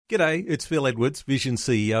G'day, it's Phil Edwards, Vision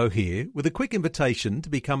CEO here, with a quick invitation to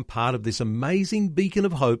become part of this amazing beacon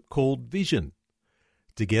of hope called Vision.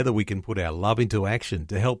 Together we can put our love into action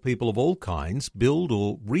to help people of all kinds build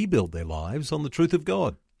or rebuild their lives on the truth of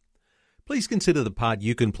God. Please consider the part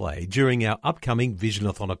you can play during our upcoming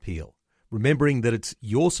Visionathon appeal, remembering that it's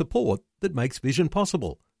your support that makes Vision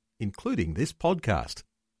possible, including this podcast.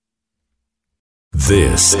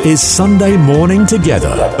 This is Sunday Morning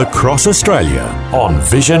Together across Australia on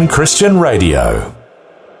Vision Christian Radio.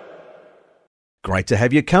 Great to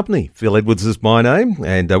have your company. Phil Edwards is my name,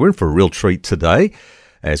 and we're in for a real treat today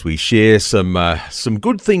as we share some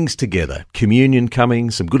good things together. Communion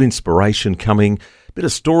coming, some good inspiration coming, a bit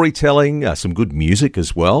of storytelling, some good music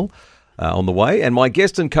as well on the way. And my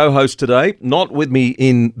guest and co-host today, not with me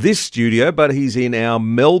in this studio, but he's in our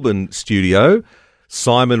Melbourne studio,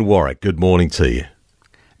 Simon Warrick. Good morning to you.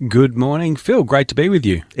 Good morning, Phil. Great to be with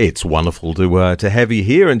you. It's wonderful to have you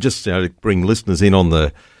here, and just to bring listeners in on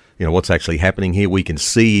the what's actually happening here. We can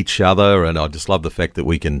see each other, and I just love the fact that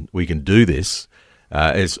we can do this.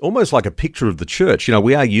 It's almost like a picture of the church.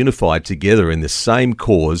 We are unified together in the same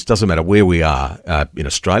cause. Doesn't matter where we are in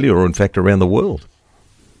Australia or in fact around the world.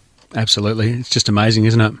 Absolutely, it's just amazing,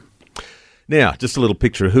 isn't it? Now, just a little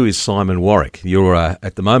picture of who is Simon Warrick. You're,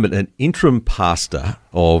 at the moment, an interim pastor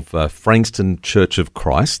of Frankston Church of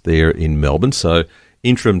Christ there in Melbourne. So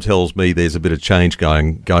interim tells me there's a bit of change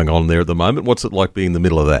going on there at the moment. What's it like being in the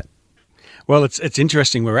middle of that? Well, it's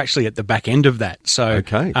interesting. We're actually at the back end of that. So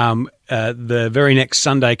okay. The very next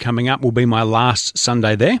Sunday coming up will be my last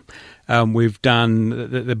Sunday there. We've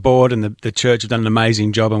done, the board and the church have done an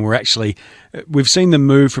amazing job, and we've seen the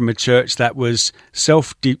move from a church that was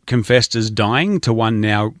self-confessed as dying to one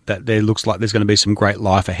now that there looks like there's going to be some great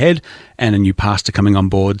life ahead and a new pastor coming on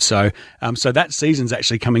board. So that season's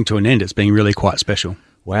actually coming to an end. It's being really quite special.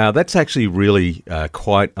 Wow, that's actually really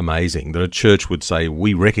quite amazing that a church would say,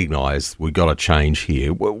 we recognise we've got to change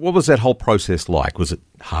here. What was that whole process like? Was it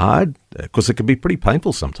hard? Because it can be pretty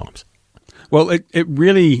painful sometimes. Well, it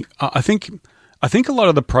really, I think a lot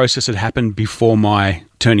of the process had happened before my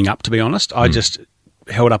turning up, to be honest. I just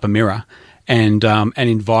held up a mirror and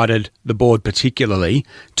invited the board particularly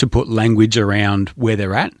to put language around where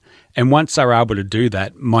they're at. And once they were able to do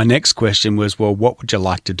that, my next question was, well, what would you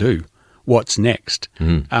like to do? What's next?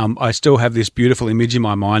 I still have this beautiful image in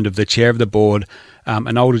my mind of the chair of the board,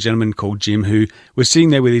 an older gentleman called Jim, who was sitting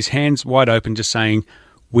there with his hands wide open just saying,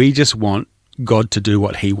 we just want God to do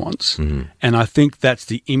what he wants. And I think that's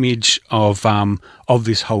the image of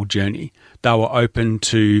this whole journey. They were open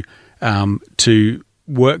to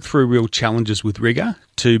work through real challenges with rigor,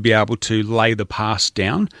 to be able to lay the past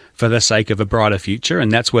down for the sake of a brighter future,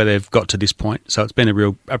 and that's where they've got to this point. So it's been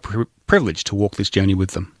a privilege to walk this journey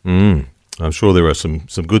with them. I'm sure there are some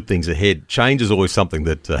good things ahead. Change is always something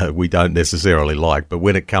that we don't necessarily like, but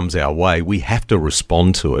when it comes our way, we have to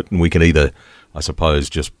respond to it, and we can either, I suppose,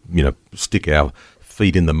 just stick our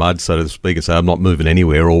feet in the mud, so to speak, and say, I'm not moving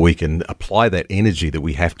anywhere, or we can apply that energy that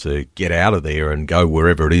we have to get out of there and go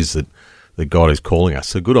wherever it is that God is calling us.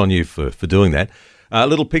 So good on you for doing that. A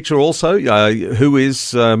little picture also, who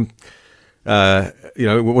is, what's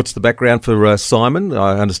the background for Simon?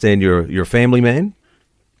 I understand you're a family man.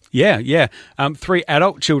 Yeah. 3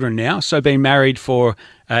 adult children now. So been married for,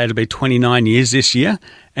 it'll be 29 years this year.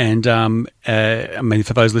 And,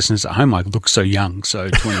 for those listeners at home, I look so young, so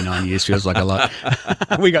 29 years feels like a lot.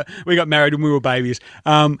 We got married when we were babies.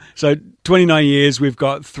 So 29 years, we've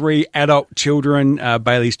got 3 adult children.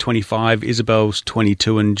 Bailey's 25, Isabel's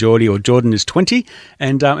 22, and Jordan is 20.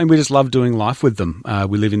 And we just love doing life with them.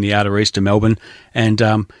 We live in the outer east of Melbourne, and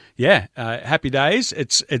happy days.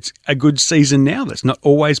 It's a good season now. That's not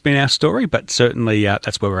always been our story, but certainly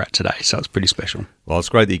that's where we're at today. So it's pretty special. Well, it's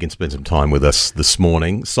great that you can spend some time with us this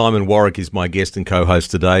morning. Simon Warrick is my guest and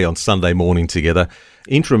co-host today on Sunday Morning Together.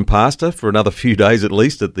 Interim pastor for another few days at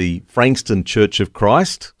least at the Frankston Church of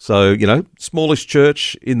Christ. So, smallest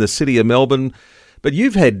church in the city of Melbourne. But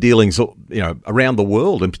you've had dealings, around the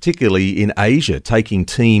world, and particularly in Asia, taking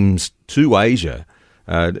teams to Asia.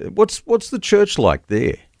 What's the church like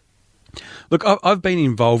there? Look, I've been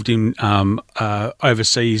involved in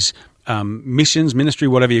overseas missions, ministry,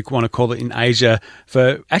 whatever you want to call it, in Asia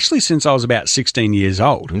since I was about 16 years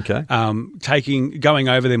old. Okay. Going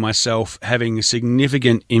over there myself, having a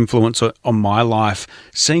significant influence on my life,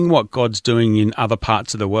 seeing what God's doing in other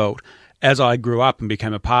parts of the world. As I grew up and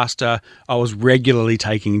became a pastor, I was regularly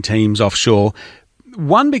taking teams offshore.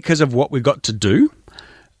 One, because of what we got to do.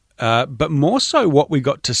 but more so what we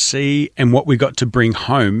got to see and what we got to bring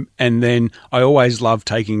home. And then I always love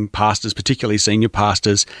taking pastors, particularly senior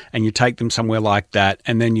pastors, and you take them somewhere like that,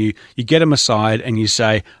 and then you get them aside and you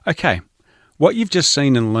say, okay, what you've just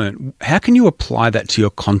seen and learned, how can you apply that to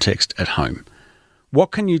your context at home?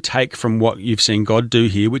 What can you take from what you've seen God do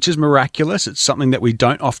here, which is miraculous? It's something that we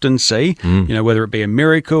don't often see, whether it be a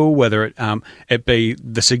miracle, whether it be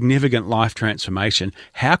the significant life transformation.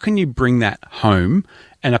 How can you bring that home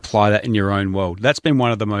and apply that in your own world? That's been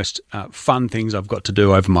one of the most fun things I've got to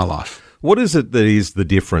do over my life. What is it that is the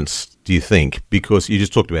difference, do you think? Because you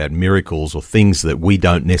just talked about miracles or things that we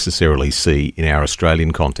don't necessarily see in our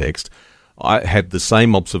Australian context. I had the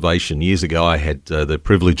same observation years ago. I had the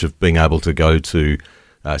privilege of being able to go to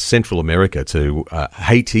Central America, to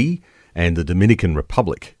Haiti and the Dominican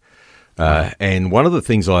Republic. And one of the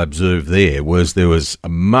things I observed there was a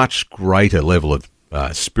much greater level of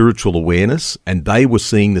spiritual awareness, and they were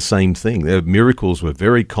seeing the same thing. Their miracles were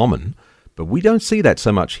very common, but we don't see that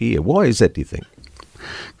so much here. Why is that, do you think?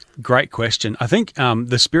 Great question. I think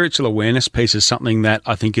the spiritual awareness piece is something that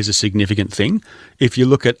I think is a significant thing. If you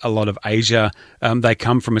look at a lot of Asia, they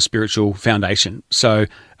come from a spiritual foundation. So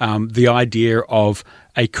the idea of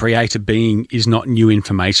a creator being is not new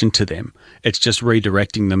information to them. It's just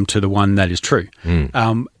redirecting them to the one that is true.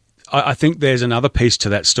 I think there's another piece to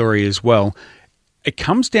that story as well. It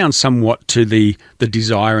comes down somewhat to the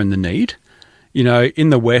desire and the need. You know, in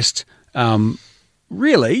the West,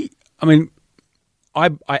 really, I mean, I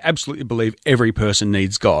absolutely believe every person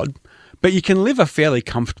needs God, but you can live a fairly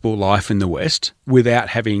comfortable life in the West without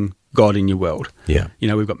having God in your world. Yeah. You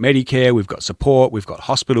know, we've got Medicare, we've got support, we've got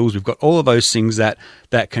hospitals, we've got all of those things that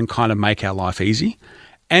can kind of make our life easy,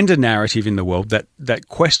 and a narrative in the world that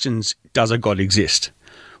questions, does a God exist?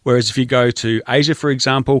 Whereas if you go to Asia, for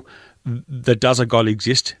example, the does a God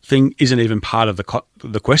exist thing isn't even part of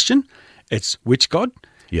the question. It's which God?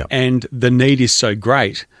 Yeah. And the need is so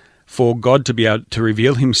great for God to be able to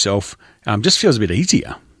reveal himself, just feels a bit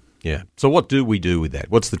easier. Yeah. So what do we do with that?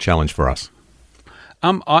 What's the challenge for us?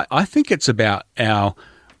 I think it's about our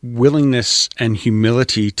willingness and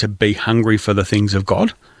humility to be hungry for the things of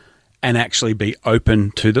God and actually be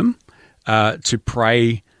open to them, to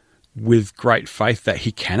pray with great faith that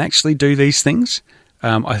he can actually do these things.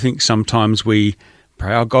 I think sometimes we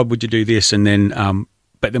pray, oh, God, would you do this? And then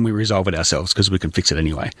but then we resolve it ourselves because we can fix it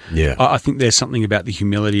anyway. Yeah. I think there's something about the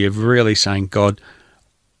humility of really saying, God,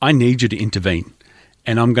 I need you to intervene,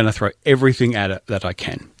 and I'm going to throw everything at it that I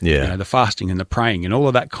can. Yeah. You know, the fasting and the praying and all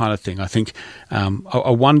of that kind of thing. I think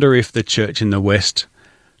I wonder if the church in the West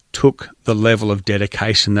took the level of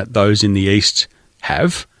dedication that those in the East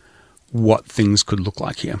have, what things could look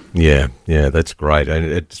like here. Yeah, that's great. And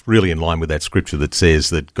it's really in line with that scripture that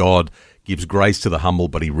says that God gives grace to the humble,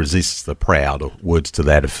 but he resists the proud, or words to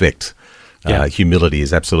that effect. Yeah. Humility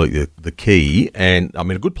is absolutely the key. And, I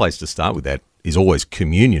mean, a good place to start with that is always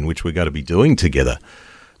communion, which we're going to be doing together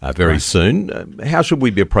very soon. How should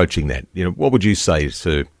we be approaching that? You know, what would you say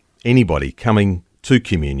to anybody coming to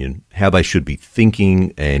communion, how they should be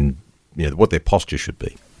thinking and, you know, what their posture should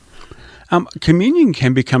be? Communion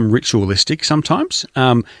can become ritualistic sometimes.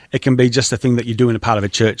 It can be just a thing that you do in a part of a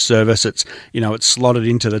church service. It's slotted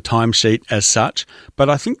into the timesheet as such. But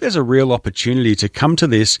I think there's a real opportunity to come to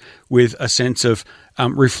this with a sense of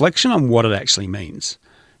reflection on what it actually means.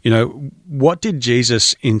 You know, what did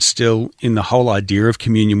Jesus instill in the whole idea of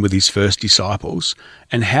communion with his first disciples,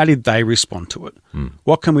 and how did they respond to it?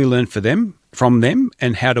 What can we learn from them,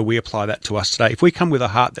 and how do we apply that to us today? If we come with a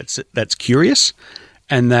heart that's curious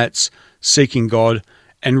and that's seeking God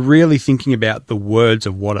and really thinking about the words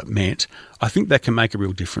of what it meant, I think that can make a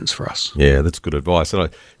real difference for us. Yeah, that's good advice.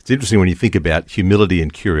 And it's interesting when you think about humility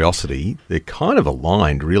and curiosity, they're kind of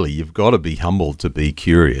aligned, really. You've got to be humble to be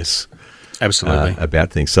curious. Absolutely.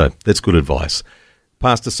 About things. So that's good advice.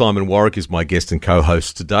 Pastor Simon Warrick is my guest and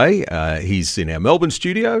co-host today. He's in our Melbourne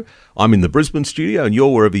studio. I'm in the Brisbane studio, and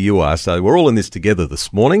you're wherever you are. So we're all in this together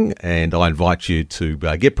this morning, and I invite you to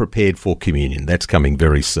get prepared for communion. That's coming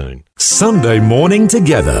very soon. Sunday morning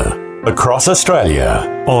together across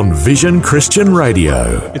Australia on Vision Christian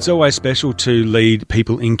Radio. It's always special to lead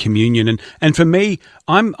people in communion. And for me,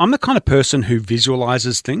 I'm the kind of person who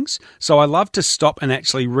visualizes things. So I love to stop and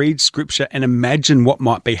actually read scripture and imagine what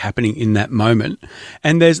might be happening in that moment.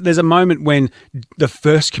 And there's a moment when the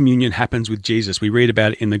first communion happens with Jesus. We read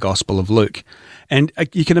about it in the Gospel of Luke. And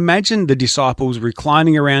you can imagine the disciples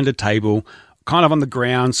reclining around a table, kind of on the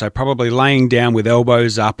ground, so probably laying down with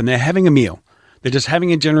elbows up, and they're having a meal. They're just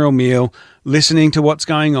having a general meal, listening to what's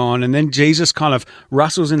going on, and then Jesus kind of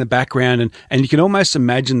rustles in the background, and you can almost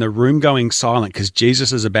imagine the room going silent because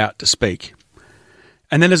Jesus is about to speak.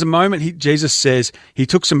 And then there's a moment Jesus says he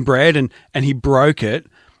took some bread and he broke it,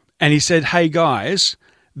 and he said, "Hey guys,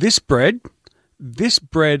 this bread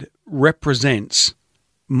represents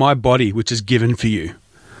my body, which is given for you.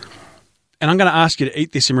 And I'm going to ask you to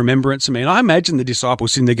eat this in remembrance of me." And I imagine the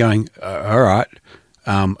disciples sitting there going, all right,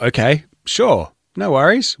 okay, sure, no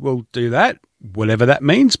worries, we'll do that. Whatever that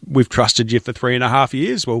means. We've trusted you for 3.5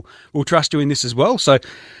 years. We'll trust you in this as well. So,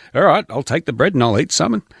 all right, I'll take the bread and I'll eat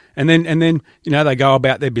some. And then they go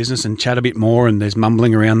about their business and chat a bit more, and there's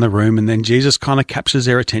mumbling around the room. And then Jesus kind of captures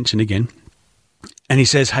their attention again. And he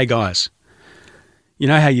says, "Hey guys, you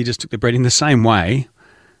know how you just took the bread in the same way?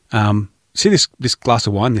 See this glass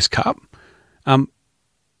of wine, this cup? I'm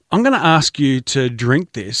going to ask you to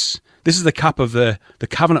drink this. This is the cup of the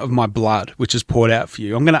covenant of my blood, which is poured out for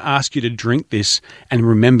you. I'm going to ask you to drink this and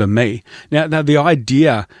remember me." Now, the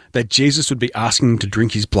idea that Jesus would be asking them to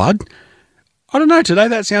drink his blood, I don't know, today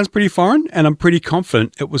that sounds pretty foreign, and I'm pretty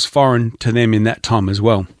confident it was foreign to them in that time as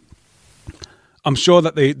well. I'm sure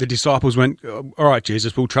that the disciples went, "All right,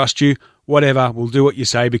 Jesus, we'll trust you. Whatever, we'll do what you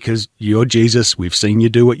say because you're Jesus. We've seen you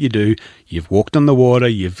do what you do. You've walked on the water.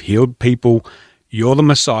 You've healed people. You're the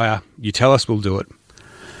Messiah. You tell us, we'll do it."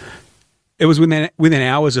 It was within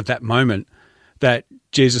hours of that moment that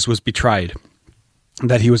Jesus was betrayed,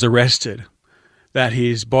 that he was arrested, that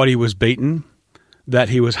his body was beaten, that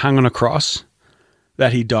he was hung on a cross,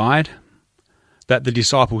 that he died, that the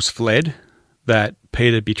disciples fled, that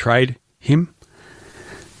Peter betrayed him.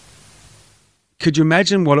 Could you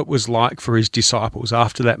imagine what it was like for his disciples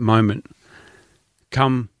after that moment,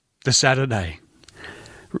 come the Saturday,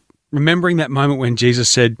 remembering that moment when Jesus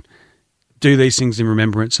said, "Do these things in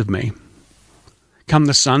remembrance of me"? Come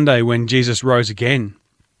the Sunday when Jesus rose again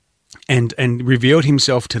and revealed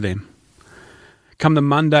himself to them. Come the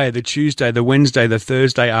Monday, the Tuesday, the Wednesday, the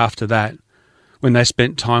Thursday after that, when they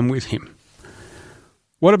spent time with him.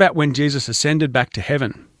 What about when Jesus ascended back to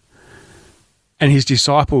heaven and his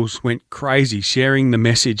disciples went crazy sharing the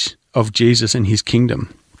message of Jesus and his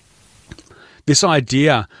kingdom? This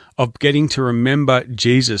idea of getting to remember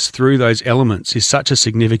Jesus through those elements is such a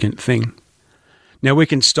significant thing. Now we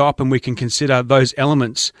can stop and we can consider those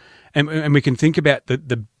elements, and we can think about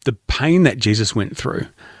the pain that Jesus went through,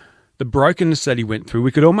 the brokenness that he went through.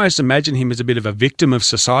 We could almost imagine him as a bit of a victim of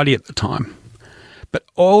society at the time. But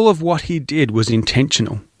all of what he did was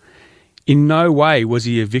intentional. In no way was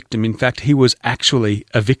he a victim. In fact, he was actually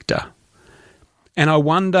a victor. And I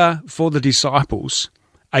wonder for the disciples,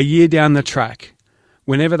 a year down the track,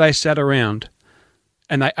 whenever they sat around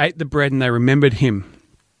and they ate the bread and they remembered him,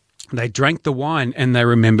 they drank the wine and they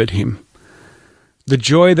remembered him. The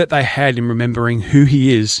joy that they had in remembering who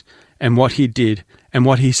he is and what he did and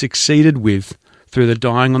what he succeeded with through the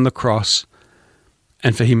dying on the cross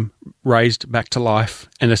and for him raised back to life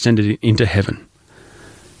and ascended into heaven.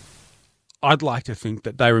 I'd like to think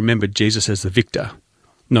that they remembered Jesus as the victor,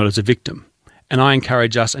 not as a victim. And I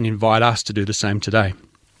encourage us and invite us to do the same today.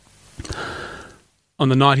 On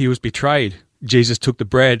the night he was betrayed, Jesus took the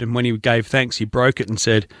bread, and when he gave thanks, he broke it and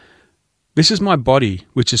said, "This is my body,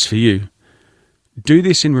 which is for you. Do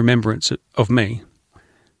this in remembrance of me."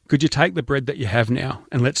 Could you take the bread that you have now,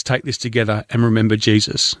 and let's take this together and remember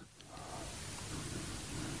Jesus.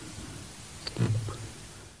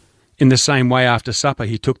 In the same way, after supper,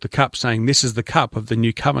 he took the cup, saying, "This is the cup of the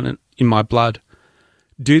new covenant in my blood.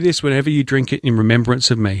 Do this whenever you drink it in remembrance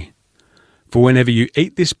of me. For whenever you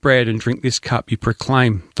eat this bread and drink this cup, you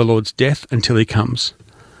proclaim the Lord's death until he comes."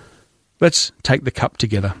 Let's take the cup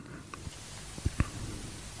together.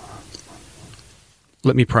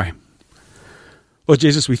 Let me pray. Lord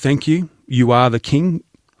Jesus, we thank you. You are the King.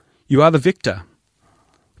 You are the victor.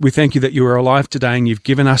 We thank you that you are alive today and you've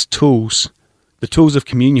given us tools, the tools of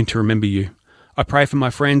communion to remember you. I pray for my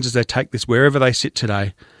friends as they take this wherever they sit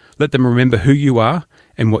today. Let them remember who you are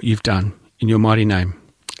and what you've done. In your mighty name.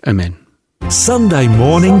 Amen. Sunday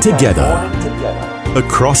morning together.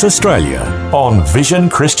 Across Australia on Vision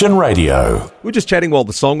Christian Radio. We're just chatting while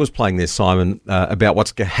the song was playing there, Simon, about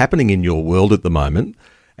what's happening in your world at the moment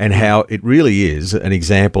and how it really is an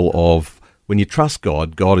example of when you trust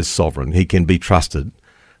God, God is sovereign. He can be trusted.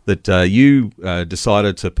 That you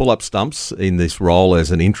decided to pull up stumps in this role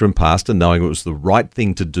as an interim pastor, knowing it was the right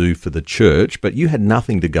thing to do for the church, but you had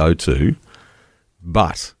nothing to go to.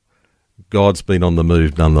 But God's been on the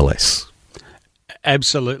move nonetheless.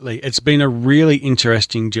 Absolutely. It's been a really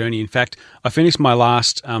interesting journey. In fact, I finished my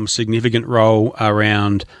last significant role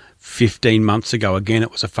around 15 months ago, again,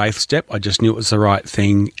 it was a faith step. I just knew it was the right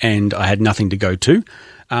thing and I had nothing to go to.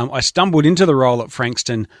 I stumbled into the role at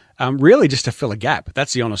Frankston really just to fill a gap.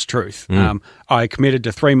 That's the honest truth. I committed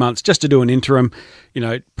to 3 months just to do an interim,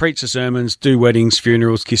 preach the sermons, do weddings,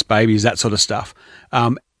 funerals, kiss babies, that sort of stuff.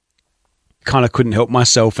 Kind of couldn't help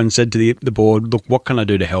myself and said to the board, look, what can I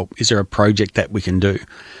do to help? Is there a project that we can do?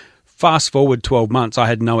 Fast forward 12 months, I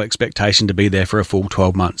had no expectation to be there for a full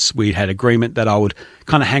 12 months. We had agreement that I would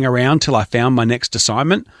kind of hang around till I found my next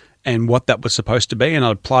assignment and what that was supposed to be. And I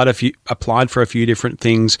applied for a few different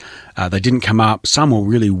things. They didn't come up. Some were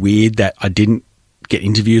really weird that I didn't get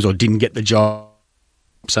interviews or didn't get the job.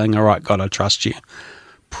 Saying, all right, God, I trust you.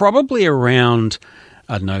 Probably around,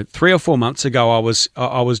 3 or 4 months ago, I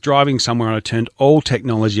was driving somewhere and I turned all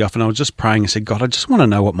technology off and I was just praying. I said, God, I just want to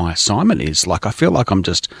know what my assignment is. Like, I feel like I'm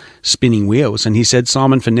just spinning wheels. And he said,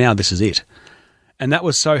 Simon, for now, this is it. And that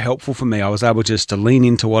was so helpful for me. I was able just to lean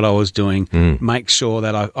into what I was doing, make sure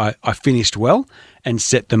that I finished well and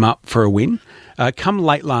set them up for a win. Come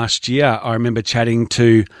late last year, I remember chatting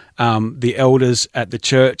to the elders at the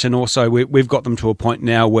church, and also we've got them to a point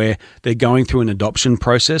now where they're going through an adoption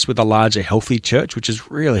process with a larger, healthy church, which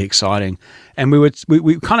is really exciting. And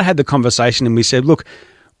we kind of had the conversation and we said, look,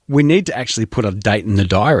 we need to actually put a date in the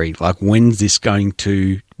diary. Like, when's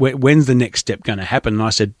the next step going to happen? And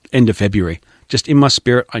I said, end of February. Just in my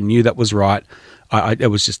spirit, I knew that was right. It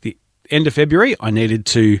was just the end of February. I needed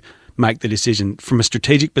to make the decision. From a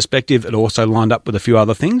strategic perspective, it also lined up with a few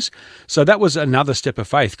other things. So that was another step of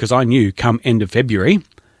faith because I knew come end of February,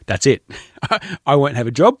 that's it. I won't have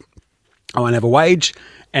a job. I won't have a wage.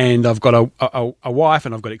 And I've got a wife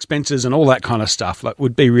and I've got expenses and all that kind of stuff. That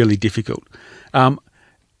would be really difficult.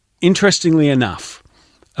 Interestingly enough,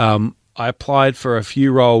 I applied for a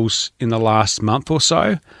few roles in the last month or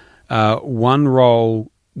so. One role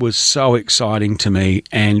was so exciting to me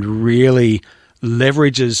and really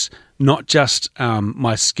leverages not just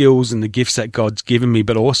my skills and the gifts that God's given me,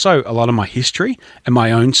 but also a lot of my history and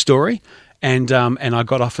my own story. And I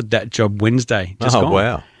got offered that job Wednesday.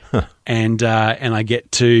 Wow. And I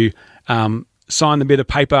get to sign the bit of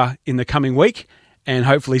paper in the coming week and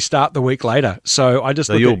hopefully start the week later. So I just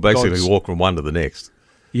so you'll basically walk from one to the next.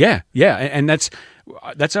 Yeah, and that's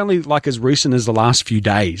only like as recent as the last few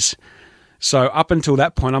days. So up until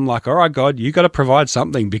that point, I'm like, all right, God, you got to provide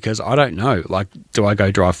something because I don't know. Like, do I go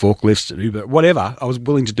drive forklifts, Uber, whatever? I was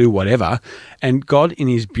willing to do whatever. And God, in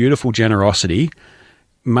his beautiful generosity,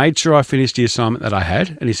 made sure I finished the assignment that I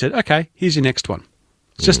had. And he said, okay, here's your next one.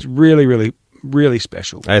 It's just really, really, really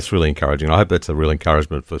special. That's really encouraging. I hope that's a real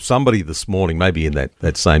encouragement for somebody this morning, maybe in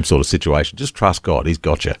that same sort of situation. Just trust God. He's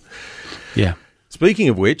got you. Yeah. Speaking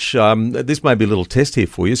of which, this may be a little test here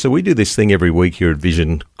for you. So we do this thing every week here at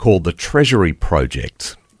Vision called the Treasury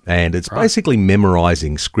Project, and it's basically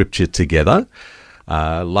memorising Scripture together.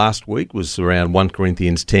 Last week was around 1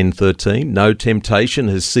 Corinthians 10:13. No temptation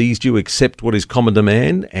has seized you except what is common to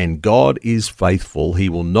man, and God is faithful. He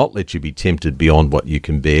will not let you be tempted beyond what you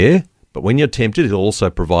can bear. But when you're tempted, he'll also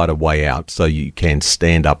provide a way out so you can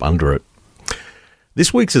stand up under it.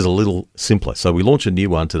 This week's is a little simpler, so we launch a new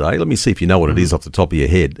one today. Let me see if you know what it is off the top of your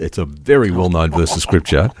head. It's a very well-known verse of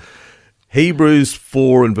Scripture. Hebrews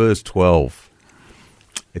 4 and verse 12.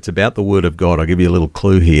 It's about the Word of God. I'll give you a little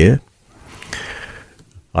clue here.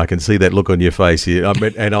 I can see that look on your face here.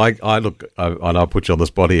 And I put you on the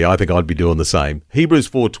spot here. I think I'd be doing the same. Hebrews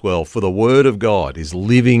 4:12. For the Word of God is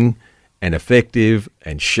living and effective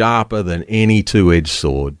and sharper than any two-edged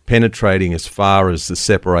sword, penetrating as far as the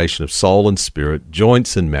separation of soul and spirit,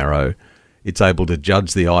 joints and marrow. It's able to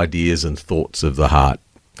judge the ideas and thoughts of the heart.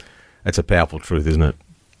 That's a powerful truth, isn't it?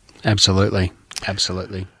 Absolutely.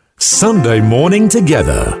 Absolutely. Sunday morning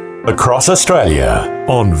together across Australia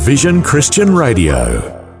on Vision Christian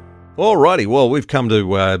Radio. Alrighty, well, we've come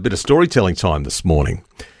to a bit of storytelling time this morning.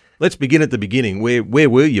 Let's begin at the beginning. Where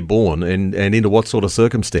were you born and into what sort of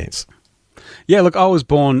circumstance? Yeah, look, I was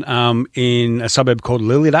born in a suburb called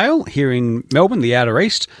Lilydale here in Melbourne, the outer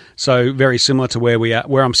east. So very similar to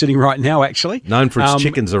where I'm sitting right now, actually. Known for its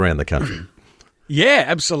chickens around the country. Yeah,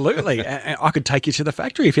 absolutely. I could take you to the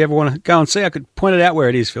factory if you ever want to go and see. I could point it out where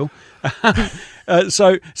it is, Phil.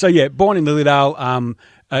 So yeah, born in Lilydale.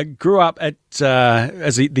 Grew up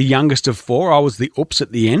as the youngest of four. I was the oops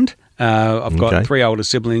at the end. I've got three older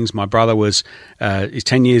siblings. My brother is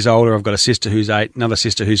 10 years older. I've got a sister who's 8, another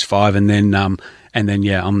sister who's 5, and then I'm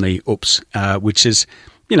the oops, which is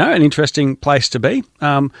an interesting place to be.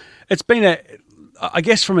 It's been I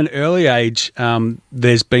guess from an early age,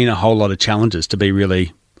 there's been a whole lot of challenges, to be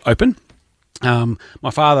really open.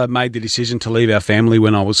 My father made the decision to leave our family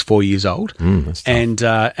when I was 4 years old, That's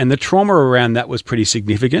tough. and the trauma around that was pretty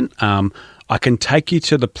significant. I can take you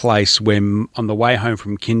to the place when, on the way home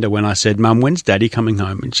from kinder, when I said, "Mum, when's Daddy coming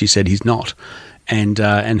home?" And she said, "He's not," and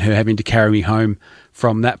her having to carry me home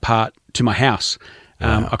from that part to my house.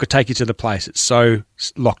 I could take you to the place. It's so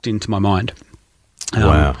locked into my mind.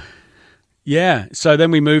 Wow. Yeah. So then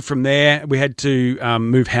we moved from there. We had to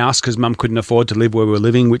move house because Mum couldn't afford to live where we were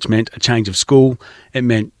living, which meant a change of school. It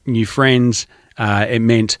meant new friends. It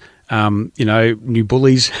meant, new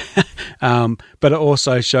bullies. But it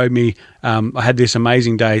also showed me I had this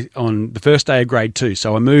amazing day on the first day of grade 2.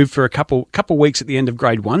 So I moved for a couple weeks at the end of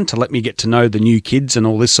grade 1 to let me get to know the new kids and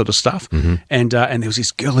all this sort of stuff. Mm-hmm. And there was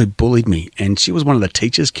this girl who bullied me, and she was one of the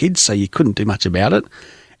teacher's kids, so you couldn't do much about it.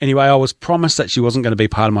 Anyway, I was promised that she wasn't going to be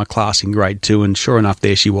part of my class in grade 2, and sure enough,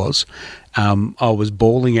 there she was. I was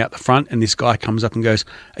bawling out the front, and this guy comes up and goes,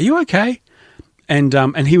 "Are you okay?" And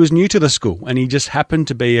he was new to the school, and he just happened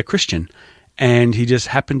to be a Christian, and he just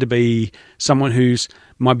happened to be someone who's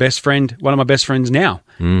my best friend, one of my best friends now.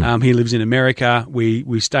 He lives in America.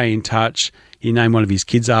 We stay in touch. He named one of his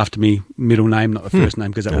kids after me, middle name, not the first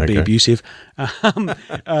name, because that would be abusive.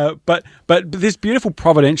 But this beautiful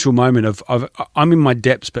providential moment of I'm in my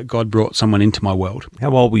depths, but God brought someone into my world.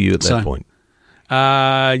 How old were you at that point?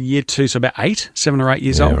 Year 2, so about 7 or 8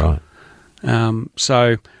 years old. Right.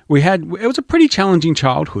 So it was a pretty challenging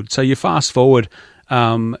childhood. So you fast forward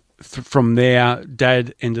from there,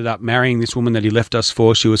 Dad ended up marrying this woman that he left us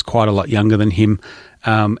for. She was quite a lot younger than him.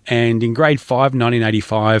 And in grade 5,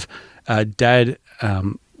 1985, Dad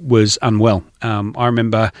was unwell. I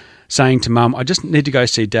remember saying to Mum, "I just need to go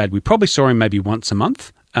see Dad." We probably saw him maybe once a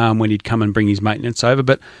month when he'd come and bring his maintenance over,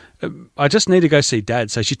 but I just need to go see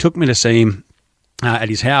Dad. So she took me to see him at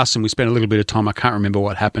his house, and we spent a little bit of time. I can't remember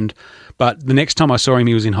what happened, but the next time I saw him,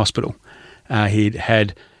 he was in hospital. He'd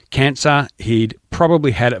had cancer. He'd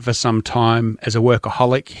probably had it for some time. As a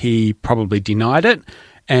workaholic, he probably denied it,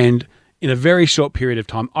 and in a very short period of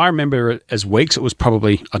time, I remember it as weeks. It was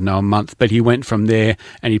probably, I don't know, a month, but he went from there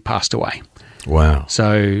and he passed away. Wow.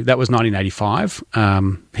 So that was 1985.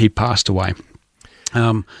 He passed away.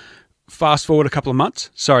 Fast forward a couple of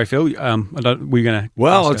months. Sorry, Phil. We're going to.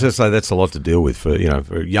 Well, I'll just say that's a lot to deal with for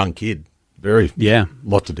a young kid.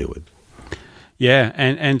 Lot to deal with. Yeah,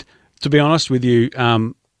 and to be honest with you,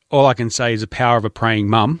 all I can say is the power of a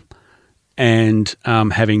praying mum. And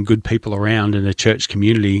having good people around in a church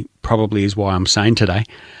community probably is why I'm sane today.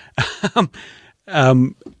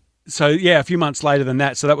 So yeah, a few months later than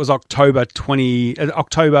that. So that was October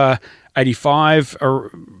 85,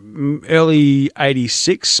 or early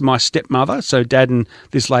 86. My stepmother, so Dad and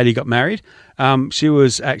this lady got married. She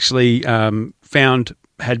was actually found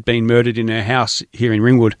had been murdered in her house here in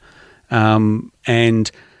Ringwood,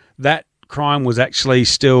 and that crime was actually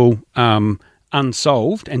still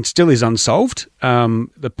unsolved and still is unsolved.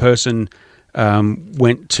 The person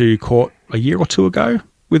went to court a year or two ago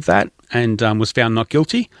with that and was found not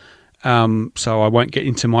guilty. So I won't get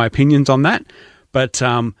into my opinions on that. But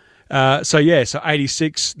so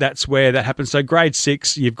 86, that's where that happened. So grade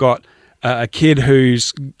 6, you've got a kid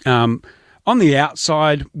who's on the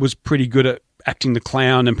outside was pretty good at acting the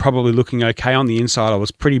clown and probably looking okay. On the inside, I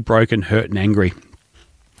was pretty broken, hurt and angry.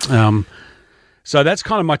 So that's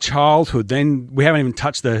kind of my childhood. Then we haven't even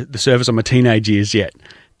touched the surface of my teenage years yet.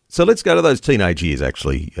 So let's go to those teenage years,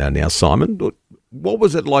 actually, now, Simon. What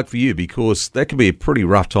was it like for you? Because that can be a pretty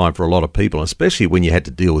rough time for a lot of people, especially when you had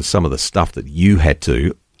to deal with some of the stuff that you had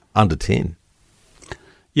to under 10.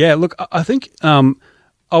 Yeah, look, I think I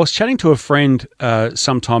was chatting to a friend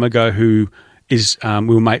some time ago who is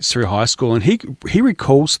we were mates through high school, and he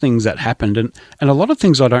recalls things that happened, and a lot of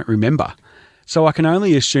things I don't remember. So I can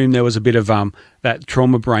only assume there was a bit of that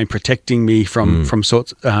trauma brain protecting me from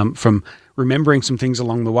remembering some things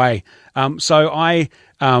along the way. So I,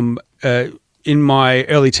 in my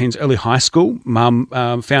early teens, early high school, Mum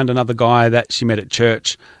found another guy that she met at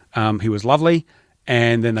church. He was lovely,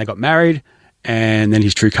 and then they got married, and then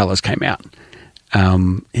his true colours came out.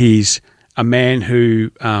 He's a man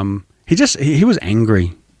who he was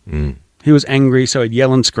angry. He was angry, so he'd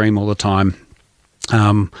yell and scream all the time.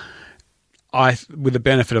 With the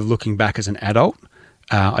benefit of looking back as an adult,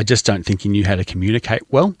 I just don't think he knew how to communicate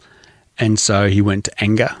well. And so he went to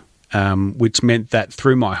anger, which meant that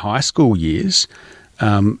through my high school years,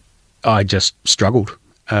 I just struggled.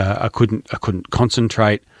 I couldn't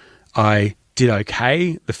concentrate. I did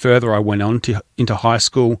okay. The further I went on into high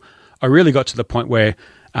school, I really got to the point where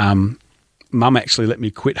Mum actually let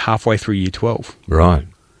me quit halfway through year 12. Right.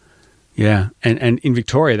 Yeah, and in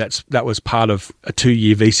Victoria, that was part of a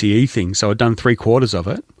 2-year VCE thing. So I'd done 3/4 of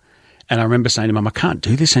it, And I remember saying to Mum, I can't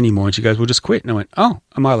do this anymore. And she goes, well, just quit. And I went, oh,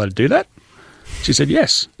 am I allowed to do that? She said,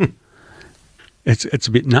 yes. It's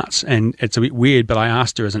a bit nuts and it's a bit weird, but I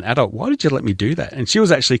asked her as an adult, why did you let me do that? And she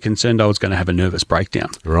was actually concerned I was going to have a nervous breakdown,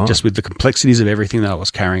 just with the complexities of everything that I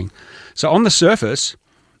was carrying. So on the surface,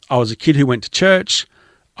 I was a kid who went to church.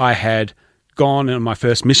 I had gone on my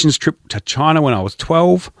first missions trip to China when I was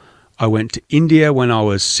 12. I went to India when I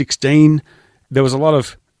was 16. There was a lot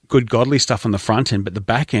of good godly stuff on the front end, but the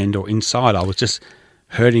back end or inside, I was just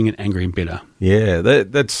hurting and angry and bitter. Yeah,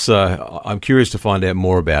 that's. I'm curious to find out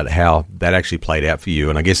more about how that actually played out for you.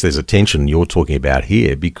 And I guess there's a tension you're talking about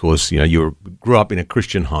here because you grew up in a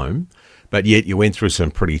Christian home, but yet you went through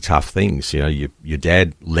some pretty tough things. Your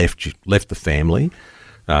dad left the family,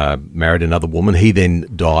 married another woman. He then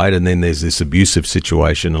died, and then there's this abusive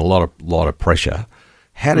situation and a lot of pressure.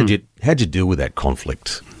 How'd you deal with that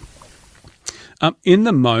conflict? In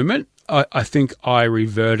the moment, I think I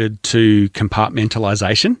reverted to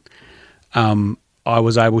compartmentalization. I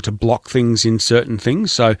was able to block things in certain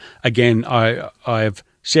things. So again, I've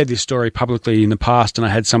shared this story publicly in the past, and I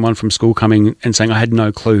had someone from school coming and saying, I had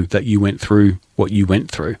no clue that you went through what you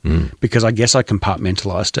went through because I guess I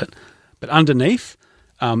compartmentalized it. But underneath,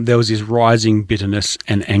 there was this rising bitterness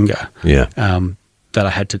and anger that I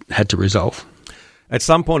had to resolve. At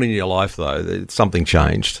some point in your life, though, something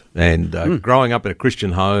changed. And growing up in a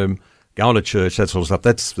Christian home, going to church, that sort of stuff,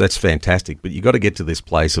 that's fantastic. But you've got to get to this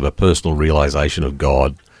place of a personal realization of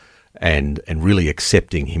God and really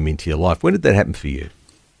accepting him into your life. When did that happen for you?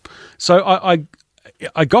 So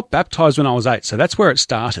I got baptized when I was 8, so that's where it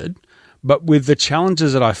started. But with the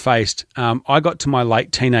challenges that I faced, I got to my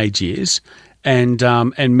late teenage years and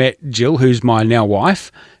met Jill, who's my now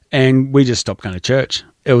wife, and we just stopped going to church.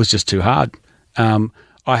 It was just too hard. I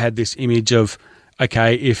had this image of,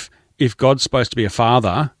 okay, if God's supposed to be a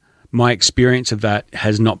father, my experience of that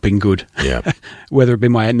has not been good. Yeah. Whether it be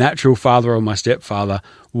my natural father or my stepfather,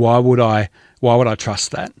 why would I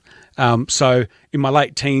trust that? So in my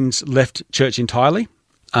late teens, left church entirely.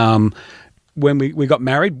 When we got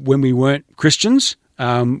married, when we weren't Christians,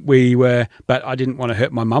 but I didn't want to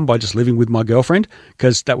hurt my mum by just living with my girlfriend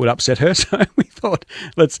because that would upset her. So we thought,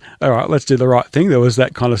 let's do the right thing. There was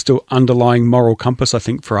that kind of still underlying moral compass, I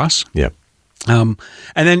think, for us. Yeah. And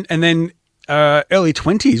then early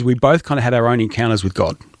 20s, we both kind of had our own encounters with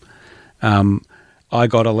God. I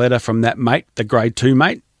got a letter from that mate, the grade 2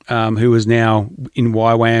 mate, who is now in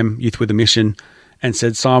YWAM, Youth with a Mission, and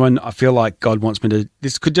said, Simon, I feel like God wants me to,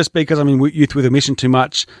 this could just be because I'm in Youth with a Mission too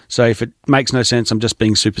much, so if it makes no sense, I'm just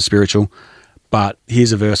being super spiritual, but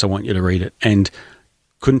here's a verse, I want you to read it. And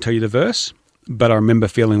couldn't tell you the verse, but I remember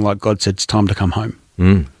feeling like God said, it's time to come home.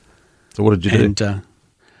 So what did you do?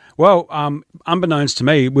 Unbeknownst to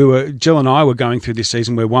me, Jill and I were going through this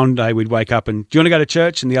season where one day we'd wake up and, do you want to go to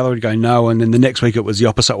church? And the other would go, no. And then the next week it was the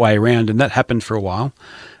opposite way around. And that happened for a while.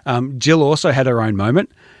 Jill also had her own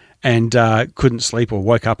moment and couldn't sleep or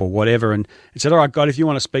woke up or whatever. And said, all right, God, if you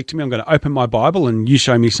want to speak to me, I'm going to open my Bible and you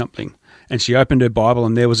show me something. And she opened her Bible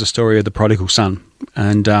and there was a story of the prodigal son.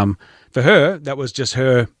 And for her, that was just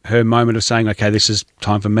her moment of saying, okay, this is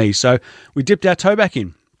time for me. So we dipped our toe back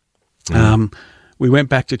in. We went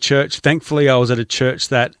back to church. Thankfully, I was at a church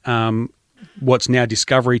that what's now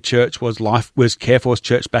Discovery Church was Careforce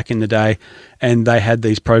Church back in the day, and they had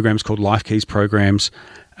these programs called Life Keys programs.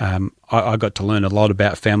 I got to learn a lot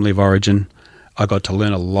about family of origin. I got to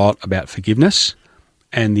learn a lot about forgiveness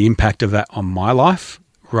and the impact of that on my life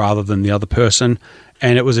rather than the other person.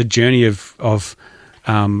 And it was a journey of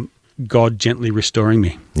God gently restoring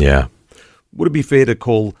me. Yeah. Would it be fair to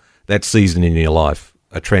call that season in your life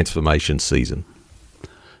a transformation season?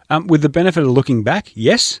 With the benefit of looking back,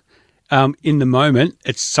 yes. In the moment,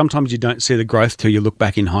 it's sometimes you don't see the growth till you look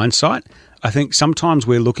back in hindsight. I think sometimes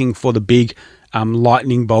we're looking for the big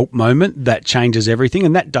lightning bolt moment that changes everything,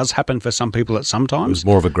 and that does happen for some people at some times. It was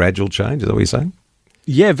more of a gradual change, is that what you're saying?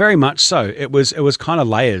 Yeah, very much so. It was kind of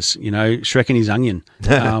layers, Shrek and his onion.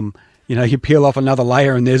 You peel off another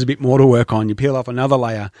layer and there's a bit more to work on. You peel off another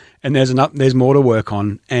layer and there's more to work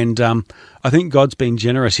on. And I think God's been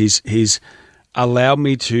generous. He's allowed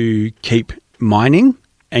me to keep mining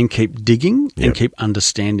and keep digging and keep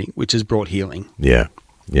understanding, which has brought healing. Yeah.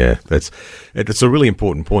 Yeah, it's a really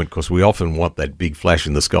important point because we often want that big flash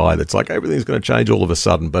in the sky that's like everything's going to change all of a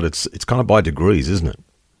sudden, but it's kind of by degrees, isn't it?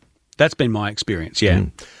 That's been my experience, yeah.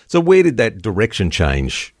 So where did that direction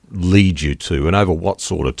change lead you to, and over what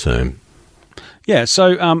sort of term? Yeah,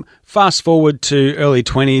 so fast forward to early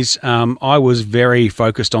 20s, I was very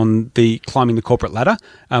focused on climbing the corporate ladder.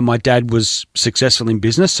 My dad was successful in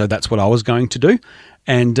business, so that's what I was going to do.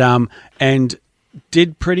 And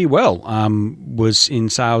did pretty well. Was in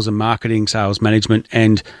sales and marketing, sales management,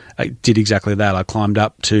 and I did exactly that. I climbed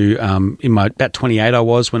up to about 28. I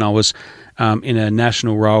was when I was in a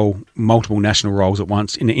national role, multiple national roles at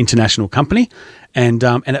once in an international company, and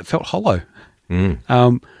it felt hollow.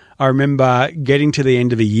 I remember getting to the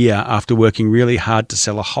end of the year after working really hard to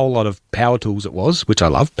sell a whole lot of power tools. It was, which I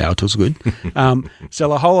love. Power tools are good.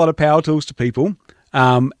 Sell a whole lot of power tools to people.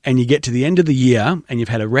 And you get to the end of the year and you've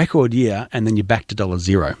had a record year and then you're back to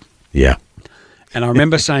 $0. Yeah. And I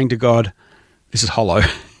remember saying to God, this is hollow.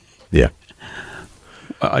 Yeah.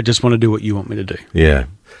 I just want to do what you want me to do. Yeah.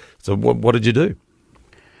 So what did you do?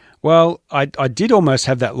 Well, I did almost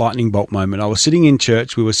have that lightning bolt moment. I was sitting in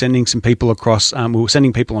church. We were sending some people across. We were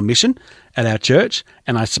sending people on mission at our church.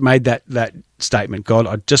 And I made that statement, God,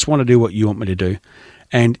 I just want to do what you want me to do.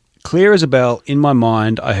 And clear as a bell, in my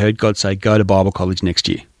mind, I heard God say, go to Bible college next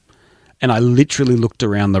year. And I literally looked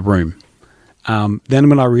around the room. Then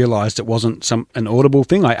when I realized it wasn't an audible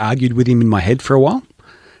thing, I argued with him in my head for a while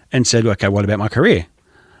and said, okay, what about my career?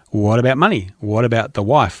 What about money? What about the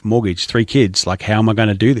wife, mortgage, 3 kids? Like, how am I going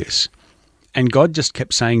to do this? And God just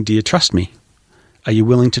kept saying, do you trust me? Are you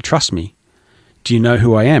willing to trust me? Do you know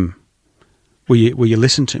who I am? Will you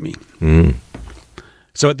listen to me?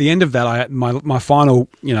 So at the end of that, my final,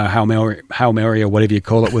 Hail Mary or whatever you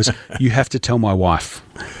call it was, you have to tell my wife.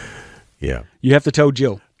 Yeah. You have to tell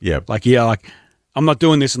Jill. Yeah. I'm not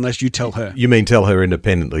doing this unless you tell her. You mean tell her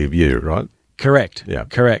independently of you, right? Correct. Yeah.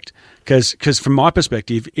 Correct. Because from my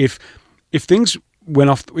perspective, if things went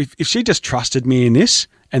off, if she just trusted me in this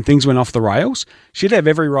and things went off the rails, she'd have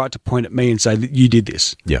every right to point at me and say that you did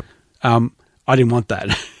this. Yeah. I didn't want that.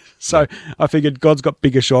 So I figured God's got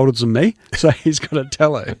bigger shoulders than me, so he's got to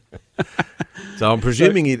tell her. So I'm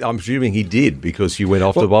presuming he did because you went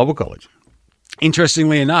off to Bible college.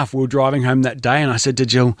 Interestingly enough, we were driving home that day and I said to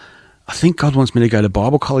Jill, I think God wants me to go to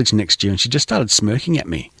Bible college next year. And she just started smirking at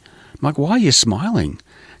me. I'm like, why are you smiling?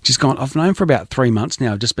 She's gone, I've known for about 3 months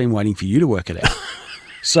now. I've just been waiting for you to work it out.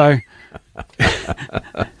 So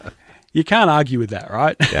you can't argue with that,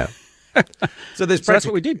 right? Yeah. So that's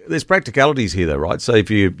what we did. There's practicalities here, though, right? So if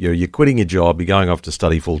you're quitting your job, you're going off to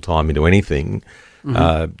study full time into anything,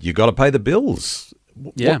 you've got to pay the bills.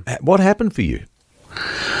 Yeah. What happened for you?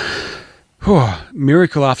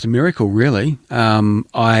 Miracle after miracle, really.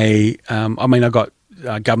 I got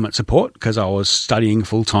government support because I was studying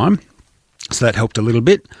full time, so that helped a little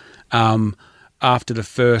bit. After the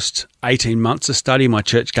first 18 months of study, my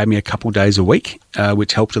church gave me a couple days a week,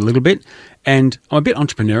 which helped a little bit. And I'm a bit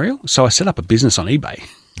entrepreneurial, so I set up a business on eBay.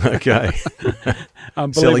 Okay.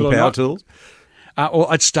 Selling power tools? Well,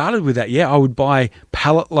 I'd started with that, yeah. I would buy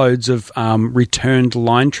pallet loads of returned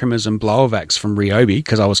line trimmers and blower vacs from Ryobi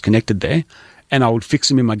because I was connected there, and I would fix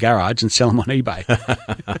them in my garage and sell them on eBay.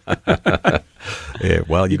 Yeah,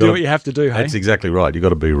 well, you do what you have to do, hey? That's exactly right. You've got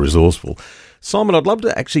to be resourceful. Simon, I'd love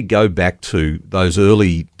to actually go back to those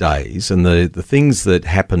early days and the things that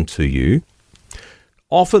happened to you.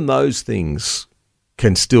 Often those things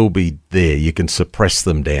can still be there. You can suppress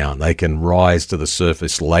them down. They can rise to the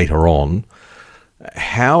surface later on.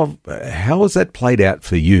 How has that played out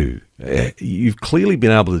for you? You've clearly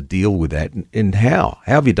been able to deal with that. And how?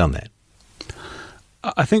 How have you done that?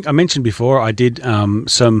 I think I mentioned before I did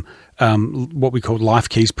some what we call Life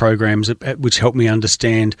Keys programs, which helped me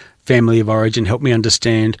understand family of origin, helped me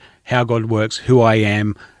understand how God works, who I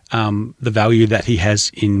am, the value that He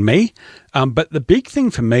has in me. But the big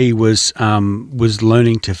thing for me was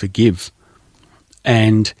learning to forgive,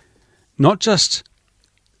 and not just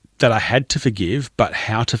that I had to forgive, but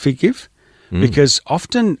how to forgive. Because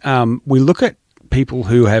often we look at people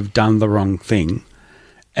who have done the wrong thing,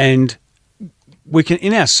 and we can,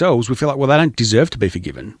 in ourselves, we feel like, well, they don't deserve to be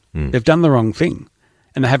forgiven. They've done the wrong thing,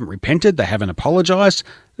 and they haven't repented. They haven't apologized.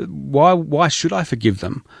 Why should I forgive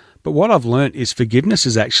them? But what I've learned is forgiveness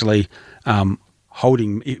is actually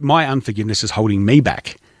my unforgiveness is holding me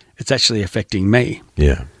back. It's actually affecting me.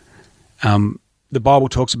 Yeah. The Bible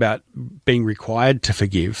talks about being required to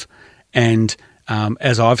forgive, and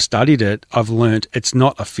as I've studied it, I've learned it's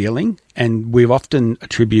not a feeling, and we often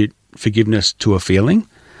attribute forgiveness to a feeling.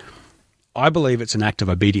 I believe it's an act of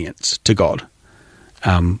obedience to God.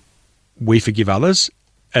 We forgive others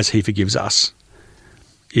as He forgives us.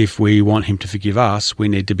 If we want Him to forgive us, we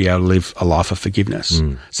need to be able to live a life of forgiveness.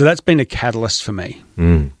 So that's been a catalyst for me.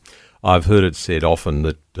 I've heard it said often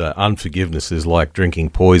that unforgiveness is like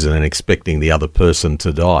drinking poison and expecting the other person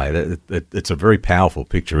to die. It's a very powerful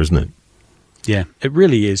picture, isn't it? Yeah, it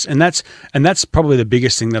really is. And that's probably the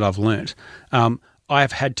biggest thing that I've learned. I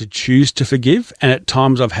have had to choose to forgive, and at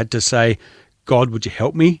times I've had to say, God, would you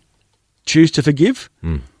help me choose to forgive?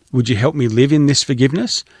 Would you help me live in this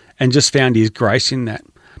forgiveness? And just found his grace in that.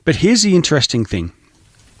 But here's the interesting thing.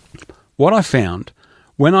 What I found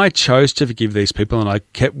when I chose to forgive these people and I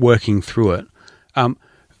kept working through it,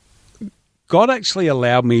 God actually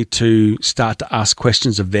allowed me to start to ask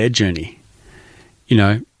questions of their journey. You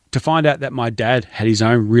know, to find out that my dad had his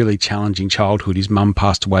own really challenging childhood. His mum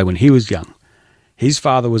passed away when he was young. His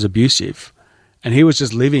father was abusive, and he was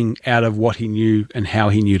just living out of what he knew and how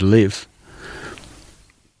he knew to live.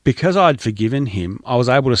 Because I'd forgiven him, I was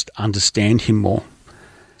able to understand him more.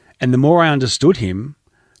 And the more I understood him,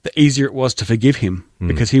 the easier it was to forgive him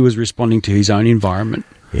because he was responding to his own environment.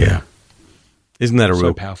 Yeah. Isn't that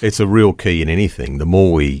So powerful. It's a real key in anything. The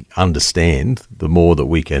more we understand, the more that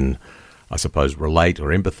we can, I suppose, relate or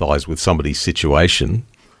empathise with somebody's situation.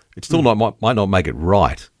 It still might not make it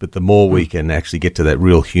right, but the more we can actually get to that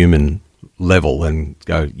real human level and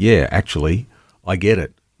go, yeah, actually, I get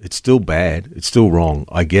it. It's still bad. It's still wrong.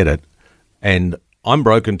 I get it. And I'm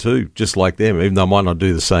broken too, just like them, even though I might not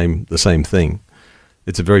do the same thing.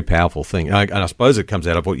 It's a very powerful thing. And I suppose it comes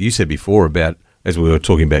out of what you said before about, as we were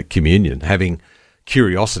talking about communion, having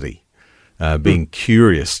curiosity, being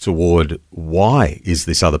curious toward why is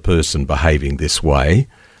this other person behaving this way,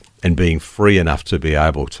 and being free enough to be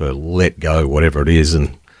able to let go whatever it is.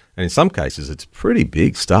 And in some cases, it's pretty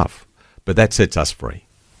big stuff, but that sets us free.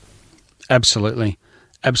 Absolutely.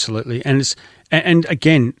 Absolutely. And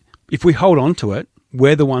again, if we hold on to it,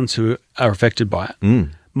 we're the ones who are affected by it.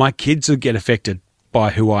 My kids will get affected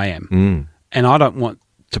by who I am. And I don't want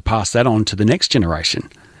to pass that on to the next generation.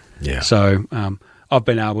 Yeah. So I've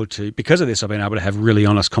been able to, because of this, I've been able to have really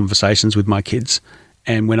honest conversations with my kids.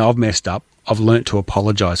 And when I've messed up, I've learnt to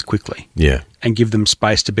apologise quickly. Yeah. And give them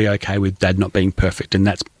space to be okay with Dad not being perfect. And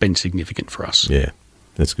that's been significant for us. Yeah,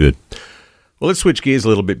 that's good. Well, let's switch gears a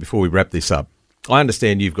little bit before we wrap this up. I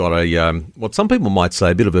understand you've got a, what some people might say,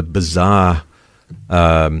 a bit of a bizarre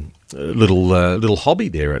little hobby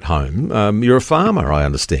there at home. You're a farmer, I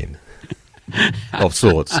understand, of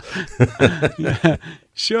sorts. Yeah,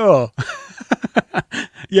 sure.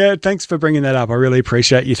 Yeah, thanks for bringing that up. I really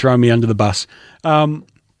appreciate you throwing me under the bus.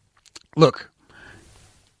 Look,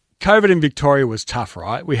 COVID in Victoria was tough,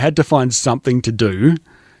 right? We had to find something to do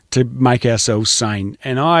to make ourselves sane.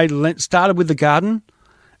 And I started with the garden.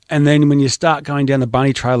 And then when you start going down the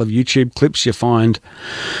bunny trail of YouTube clips, you find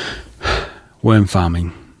worm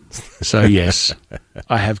farming. So yes,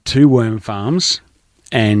 I have 2 worm farms,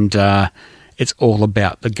 and it's all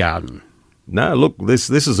about the garden. No, look, this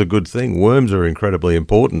is a good thing. Worms are incredibly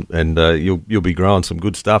important, and you'll be growing some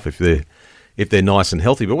good stuff if they're nice and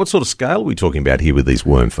healthy. But what sort of scale are we talking about here with these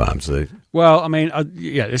worm farms? Well, I mean,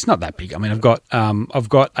 yeah, it's not that big. I mean, I've got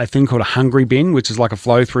a thing called a hungry bin, which is like a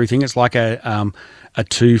flow through thing. It's like a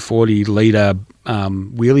 240 litre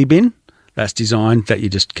wheelie bin that's designed that you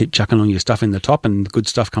just keep chucking all your stuff in the top and the good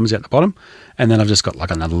stuff comes out the bottom. And then I've just got like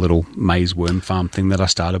another little maize worm farm thing that I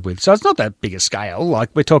started with. So it's not that big a scale. Like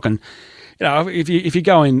we're talking, you know, if you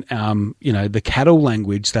go in, you know, the cattle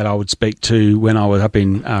language that I would speak to when I was up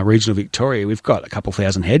in regional Victoria, we've got a couple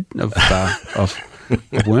thousand head of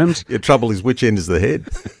worms. Your trouble is, which end is the head?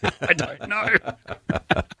 I don't know.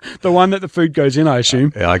 The one that the food goes in, I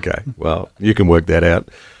assume. Yeah, okay. Well, you can work that out.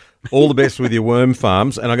 All the best with your worm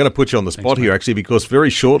farms. And I'm going to put you on the spot here, actually, because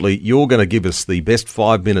very shortly you're going to give us the best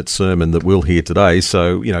 5-minute sermon that we'll hear today.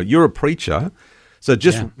 So, you know, you're a preacher. So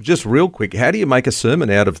just real quick, how do you make a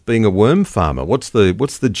sermon out of being a worm farmer? What's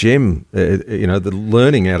the gem, you know, the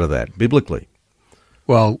learning out of that biblically?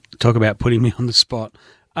 Well, talk about putting me on the spot.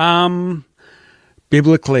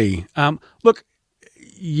 Biblically, look,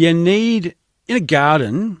 you need, in a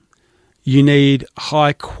garden, you need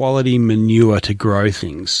high quality manure to grow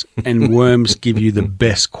things, and worms give you the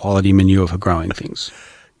best quality manure for growing things.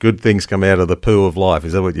 Good things come out of the poo of life.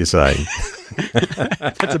 Is that what you're saying?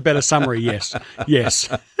 That's a better summary, yes. Yes.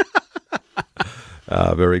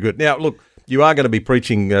 Very good. Now, look, you are going to be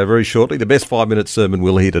preaching very shortly. The best 5-minute sermon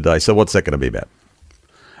we'll hear today. So what's that going to be about?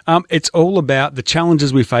 It's all about the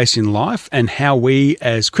challenges we face in life and how we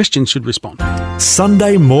as Christians should respond.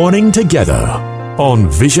 Sunday morning together on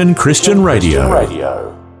Vision Christian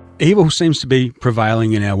Radio. Evil seems to be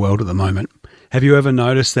prevailing in our world at the moment. Have you ever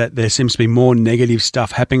noticed that there seems to be more negative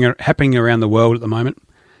stuff happening around the world at the moment?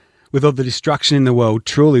 With all the destruction in the world,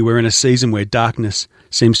 truly we're in a season where darkness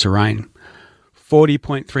seems to reign.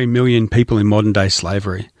 40.3 million people in modern-day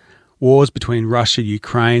slavery. Wars between Russia,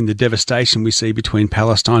 Ukraine, the devastation we see between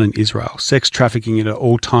Palestine and Israel, sex trafficking at an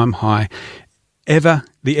all-time high,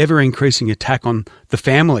 the ever-increasing attack on the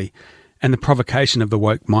family, and the provocation of the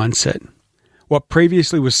woke mindset. What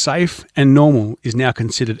previously was safe and normal is now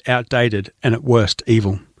considered outdated and at worst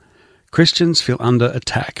evil. Christians feel under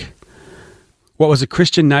attack. What was a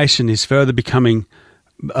Christian nation is further becoming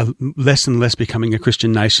less and less becoming a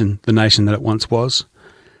Christian nation, the nation that it once was.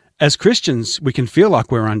 As Christians, we can feel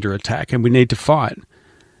like we're under attack and we need to fight.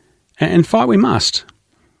 And fight we must.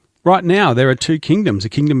 Right now, there are two kingdoms, the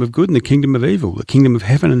kingdom of good and the kingdom of evil, the kingdom of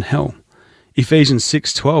heaven and hell. Ephesians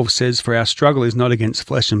 6:12 says, "For our struggle is not against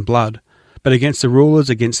flesh and blood, but against the rulers,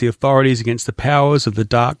 against the authorities, against the powers of the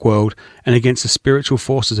dark world, and against the spiritual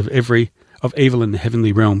forces of evil in the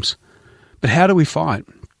heavenly realms." But how do we fight?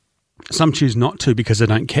 Some choose not to because they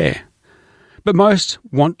don't care. But most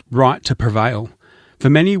want right to prevail. For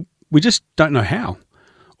many, we just don't know how,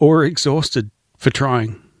 or are exhausted for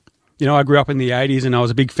trying. You know, I grew up in the 80s and I was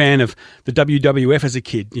a big fan of the WWF as a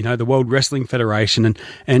kid, you know, the World Wrestling Federation,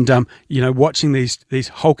 and watching these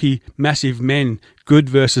hulky, massive men, good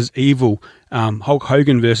versus evil, Hulk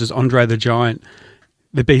Hogan versus Andre the Giant.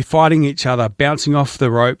 They'd be fighting each other, bouncing off the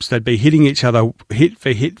ropes. They'd be hitting each other hit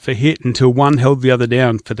for hit for hit until one held the other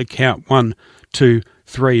down for the count. 1, 2,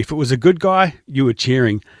 3. If it was a good guy, you were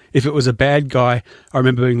cheering. If it was a bad guy, I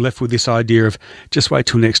remember being left with this idea of, just wait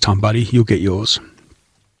till next time, buddy, you'll get yours.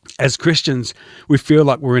 As Christians, we feel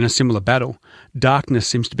like we're in a similar battle. Darkness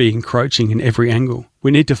seems to be encroaching in every angle.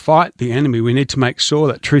 We need to fight the enemy. We need to make sure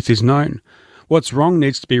that truth is known. What's wrong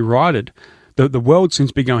needs to be righted. The world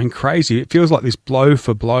seems to be going crazy. It feels like this blow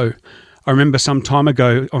for blow. I remember some time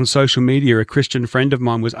ago on social media, a Christian friend of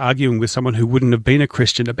mine was arguing with someone who wouldn't have been a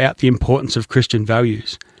Christian about the importance of Christian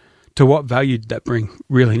values. To what value did that bring?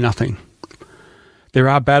 Really nothing. There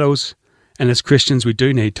are battles, and as Christians we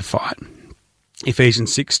do need to fight.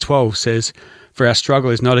 Ephesians 6:12 says, "For our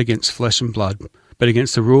struggle is not against flesh and blood, but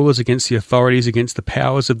against the rulers, against the authorities, against the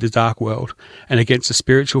powers of the dark world, and against the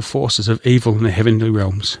spiritual forces of evil in the heavenly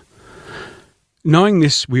realms." Knowing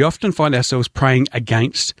this, we often find ourselves praying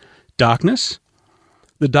against darkness.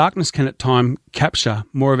 The darkness can at times capture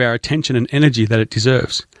more of our attention and energy than it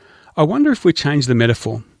deserves. I wonder if we change the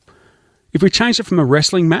metaphor. If we change it from a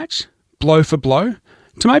wrestling match, blow for blow,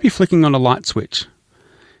 to maybe flicking on a light switch.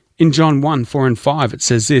 In John 1:4-5, it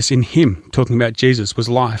says this, "In him," talking about Jesus, "was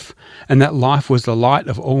life, and that life was the light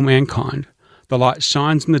of all mankind. The light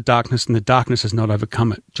shines in the darkness, and the darkness has not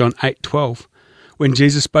overcome it." John 8:12. When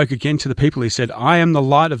Jesus spoke again to the people, he said, "I am the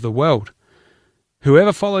light of the world.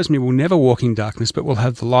 Whoever follows me will never walk in darkness, but will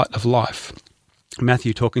have the light of life."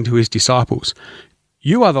 Matthew talking to his disciples,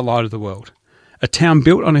 "You are the light of the world. A town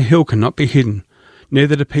built on a hill cannot be hidden.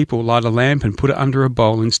 Neither do people light a lamp and put it under a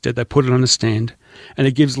bowl. Instead, they put it on a stand, and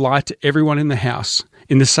it gives light to everyone in the house.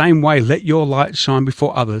 In the same way, let your light shine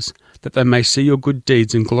before others, that they may see your good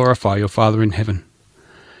deeds and glorify your Father in heaven."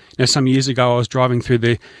 Now, some years ago, I was driving through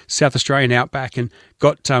the South Australian outback and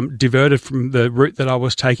got diverted from the route that I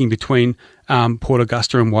was taking between Port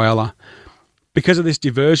Augusta and Whyalla. Because of this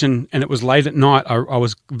diversion, and it was late at night, I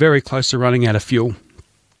was very close to running out of fuel.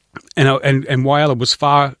 And Whyalla was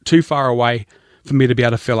too far away for me to be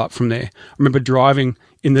able to fill up from there. I remember driving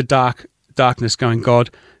in the darkness going, "God,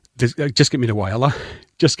 just get me to Whyalla.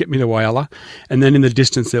 Just get me to Whyalla." And then in the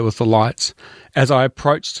distance, there was the lights. As I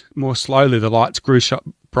approached more slowly, the lights grew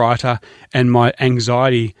brighter and my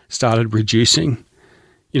anxiety started reducing.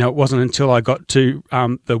 You know, it wasn't until I got to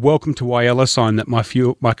the "Welcome to Whyalla" sign that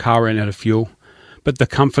my car ran out of fuel. But the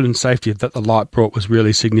comfort and safety that the light brought was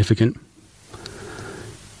really significant.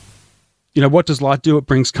 You know, what does light do? It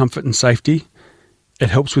brings comfort and safety. It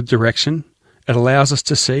helps with direction. It allows us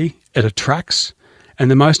to see. It attracts. And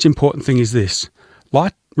the most important thing is this: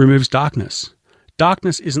 light removes darkness.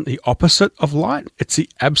 Darkness isn't the opposite of light. It's the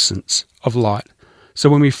absence of light. So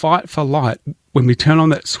when we fight for light, when we turn on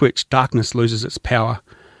that switch, darkness loses its power.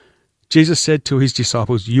 Jesus said to his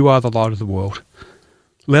disciples, "You are the light of the world."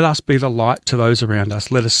 Let us be the light to those around us.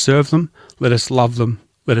 Let us serve them. Let us love them.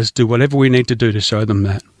 Let us do whatever we need to do to show them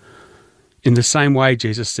that. In the same way,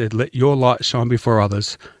 Jesus said, "Let your light shine before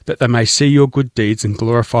others, that they may see your good deeds and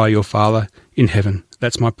glorify your Father in heaven."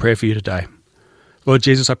 That's my prayer for you today. Lord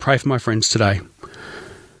Jesus, I pray for my friends today.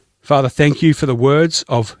 Father, thank you for the words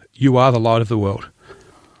of "You are the light of the world."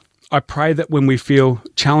 I pray that when we feel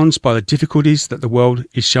challenged by the difficulties that the world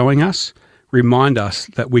is showing us, remind us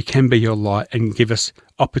that we can be your light and give us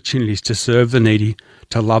opportunities to serve the needy,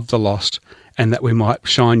 to love the lost, and that we might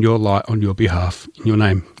shine your light on your behalf. In your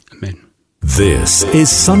name, amen. This is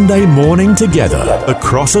Sunday Morning Together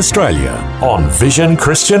across Australia on Vision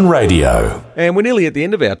Christian Radio. And we're nearly at the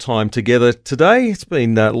end of our time together today. It's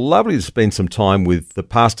been lovely to spend some time with the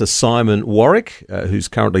pastor Simon Warrick, who's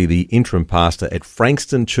currently the interim pastor at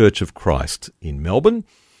Frankston Church of Christ in Melbourne.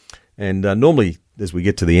 And normally, as we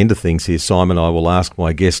get to the end of things here, Simon, I will ask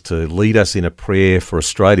my guest to lead us in a prayer for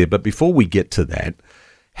Australia. But before we get to that,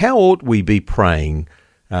 How ought we be praying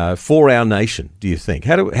for our nation, do you think?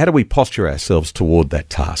 How do we posture ourselves toward that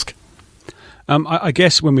task? I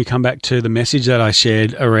guess when we come back to the message that I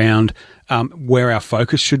shared around where our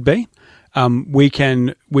focus should be, we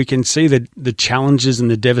can see the challenges and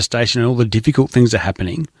the devastation and all the difficult things are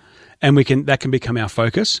happening, and that can become our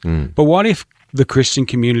focus. But what if the Christian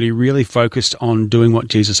community really focused on doing what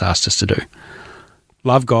Jesus asked us to do?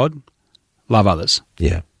 Love God, love others.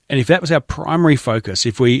 Yeah. And if that was our primary focus,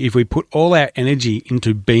 if we put all our energy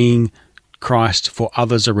into being Christ for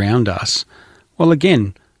others around us, well,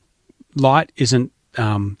 again, light isn't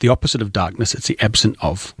the opposite of darkness; it's the absence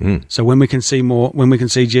of. So when we can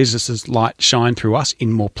see Jesus' light shine through us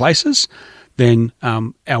in more places, then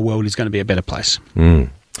our world is going to be a better place.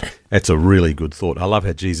 That's a really good thought. I love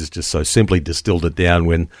how Jesus just so simply distilled it down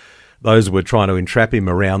when those were trying to entrap him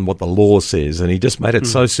around what the law says, and he just made it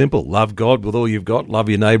so simple. Love God with all you've got, love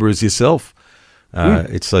your neighbour as yourself.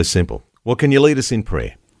 It's so simple. Well, can you lead us in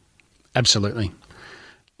prayer? Absolutely.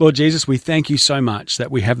 Lord Jesus, we thank you so much that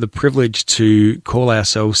we have the privilege to call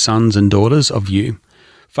ourselves sons and daughters of you.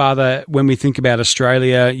 Father, when we think about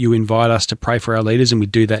Australia, you invite us to pray for our leaders, and we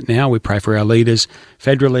do that now. We pray for our leaders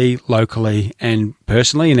federally, locally, and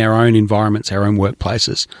personally in our own environments, our own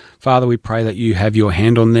workplaces. Father, we pray that you have your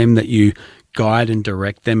hand on them, that you guide and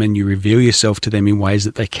direct them, and you reveal yourself to them in ways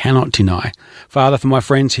that they cannot deny. Father, for my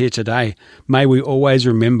friends here today, may we always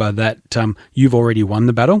remember that you've already won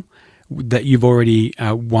the battle, that you've already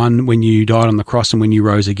won when you died on the cross and when you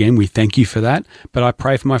rose again. We thank you for that. But I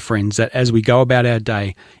pray for my friends that as we go about our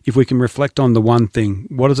day, if we can reflect on the one thing,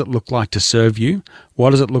 what does it look like to serve you? What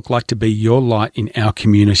does it look like to be your light in our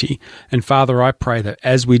community? And Father, I pray that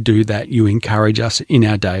as we do that, you encourage us in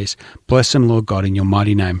our days. Bless them, Lord God, in your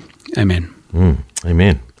mighty name. Amen.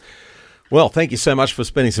 Amen. Well, thank you so much for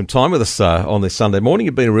spending some time with us on this Sunday morning.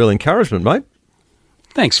 You've been a real encouragement, mate.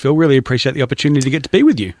 Thanks, Phil. Really appreciate the opportunity to get to be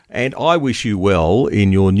with you. And I wish you well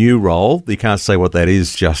in your new role. You can't say what that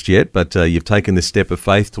is just yet, but you've taken this step of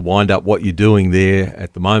faith to wind up what you're doing there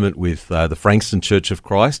at the moment with the Frankston Church of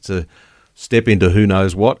Christ, to step into who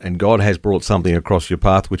knows what. And God has brought something across your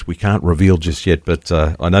path which we can't reveal just yet, but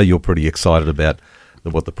I know you're pretty excited about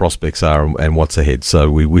what the prospects are and what's ahead.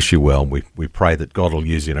 So we wish you well. We pray that God will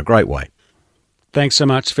use you in a great way. Thanks so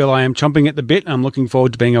much, Phil. I am chomping at the bit. I'm looking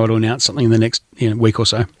forward to being able to announce something in the next week or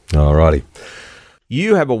so. All righty.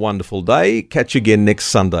 You have a wonderful day. Catch you again next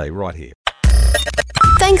Sunday right here.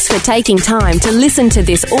 Thanks for taking time to listen to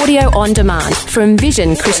this audio on demand from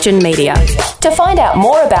Vision Christian Media. To find out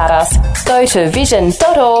more about us, go to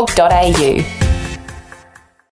vision.org.au.